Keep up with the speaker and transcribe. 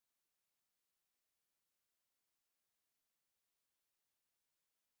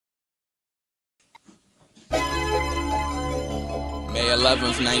May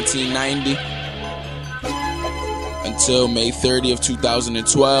 11th, 1990 until May 30th,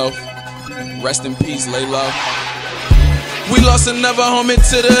 2012. Rest in peace, Laylo. We lost another homie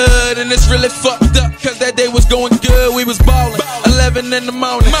to the hood, and it's really fucked up, cause that day was going good, we was ballin'. 11 in the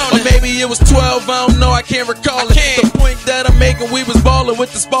morning, or maybe it was 12, I don't know, I can't recall it. The point that I'm making, we was ballin'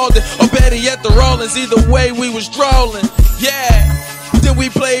 with the Spalding, or better yet, the Rollins. Either way, we was drawlin', yeah. Then we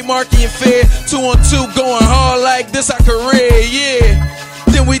played Marky and Fair, 2-on-2, going hard like this our career, yeah.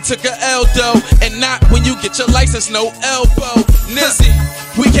 Then we took a L though, and not when you get your license, no elbow. Nizzy,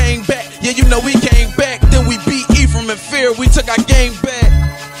 we came back, yeah, you know we came back. Then we beat Ephraim and Fear, we took our game back.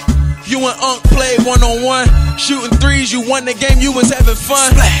 You and Unc played one-on-one, shooting threes, you won the game, you was having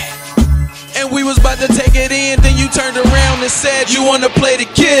fun. And we was about to take it in, then you turned around and said you wanna play the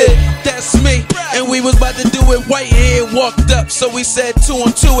kid. That's me. And we was about to do it, Whitehead walked up, so we said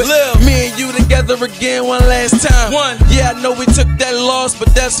 2-on-2 it. Me and you together again one last time. Yeah, I know we took that loss,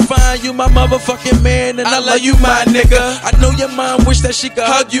 but that's fine. You my motherfucking man, and I love you, my nigga. I know your mom wish that she could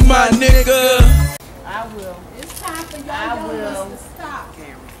hug you, my nigga. I will. It's time for y'all young ones to stop.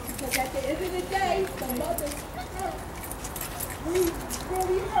 Because at the end of the day, the mothers hurt. We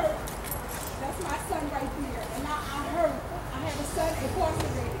really hurt. That's my son right there. And I hurt. I have a son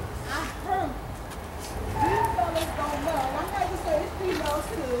incarcerated. I hurt. These fellas don't know. And I'm not just saying it's females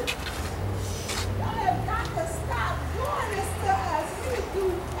too. Y'all have got to stop doing this to us. We do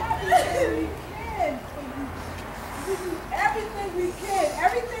everything we can for you. We do everything we can.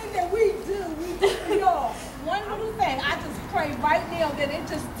 Everything that we do for y'all. One little thing, I just pray right now that it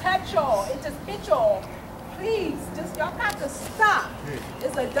just touch y'all. It just hit y'all. Please, just y'all got to stop.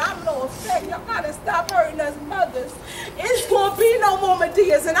 It's a domino effect. Y'all got to stop hurting us mothers. It's going to be no more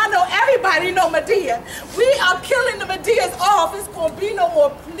Medeas. And I know everybody know Medea. We are killing the Medeas off. It's going to be no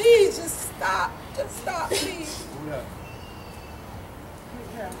more. Please, just stop. Just stop, please.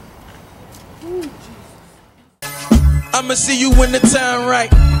 I'ma see you when the time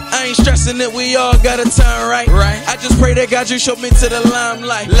right. I ain't stressing it, we all got a time right. I just pray that God you show me to the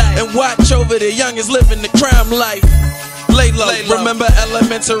limelight and watch over the youngest living the crime life. Laylo, remember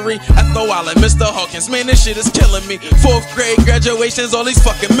elementary? After a while, Mr. Hawkins, man, this shit is killing me. 4th grade graduations, all these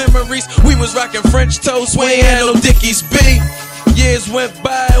fucking memories. We was rocking French toast, we ain't had no Dickies B. Years went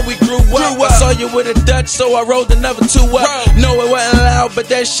by and we grew up. I saw you with a Dutch, so I rolled another 2 up. No, it wasn't loud, but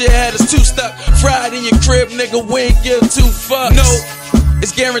that shit had us 2 stuck. Fried in your crib, nigga, we ain't give 2 fucks. No,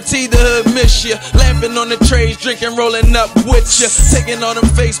 it's guaranteed the hood miss ya. Laughing on the trays, drinking, rolling up with ya. Taking all them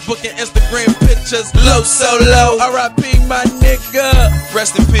Facebook and Instagram pictures. Low, so low. R.I.P. my nigga.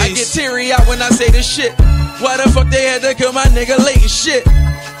 Rest in peace. I get teary out when I say this shit. Why the fuck they had to kill my nigga late and shit?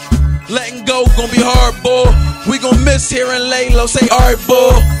 Letting go gon' be hard, boy. We gon' miss hearing Laylo say, alright,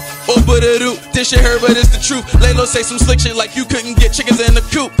 boy. Or but-a-doo, this shit hurt, but it's the truth. Laylo say some slick shit like you couldn't get chickens in the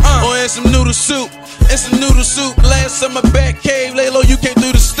coop. Or in some noodle soup. In some noodle soup. Last summer back cave, Laylo, you can't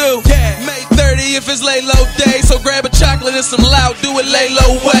do the stew. May 30th is Laylo day, so grab a chocolate and some loud, do it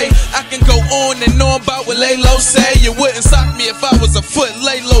Laylo way. I can go on and on about what Laylo say. You wouldn't sock me if I was a foot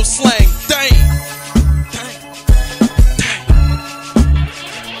Laylo slang. Dang.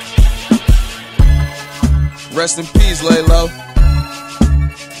 Rest in peace, Laylo.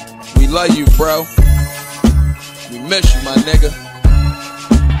 We love you, bro. We miss you, my nigga.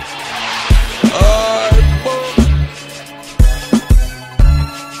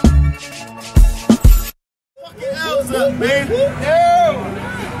 Fucking L's up, man. I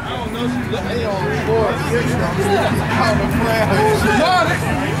don't know. They on 4 6.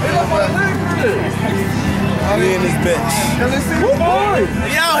 We in this bitch. We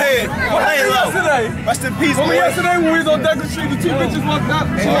out here. Laylo. Rest in peace, boy. Yesterday when we was on Douglas Street, the 2 bitches walked up.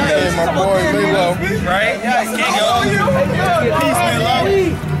 Hey, my boy Laylo. Right? Yeah, peace, man,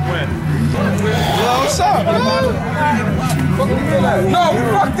 Laylo. What's up, man? No,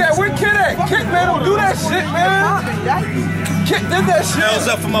 fuck that. Where Kid at? Kid, man, don't do that shit, man. Kid did that shit. L's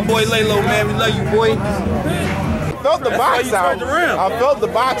up for my boy Laylo, man. We love you, boy. I felt the box out. I felt the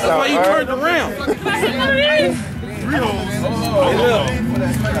box out. That's why you turned around.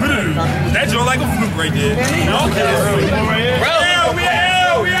 That joint like a fluke right there.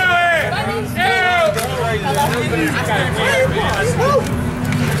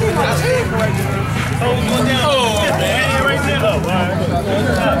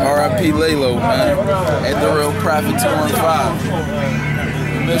 R.I.P. Laylo, man. At the Real Prophet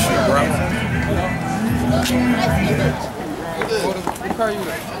 215. Miss you, bro.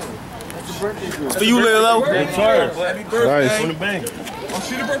 It's for you, Laylo. Nice. On the bank.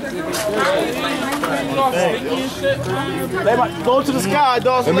 Go to the sky,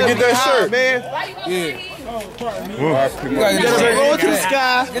 dog. Let me get that shirt, man. Yeah. Roll to the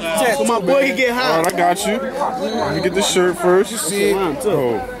sky. So my boy can get high. All right, I got you. Let me get the shirt first. You see it?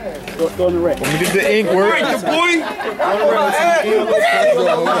 Oh. Let me get the ink work. Right, the boy.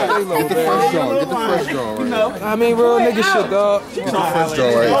 Get the fresh John. Get the fresh John right. I mean, real nigga shit, dog. Get the fresh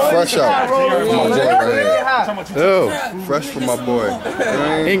John right. Fresh out. For my boy right here. Ew. Fresh for my boy.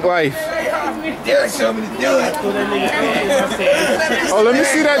 Ink life. Oh, let me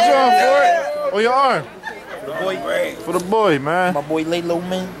see that John for it. On your arm. For the boy, man. My boy Laylo,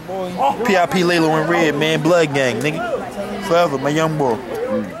 man. PIP Laylo in red, man. Blood gang, nigga. Forever, my young boy.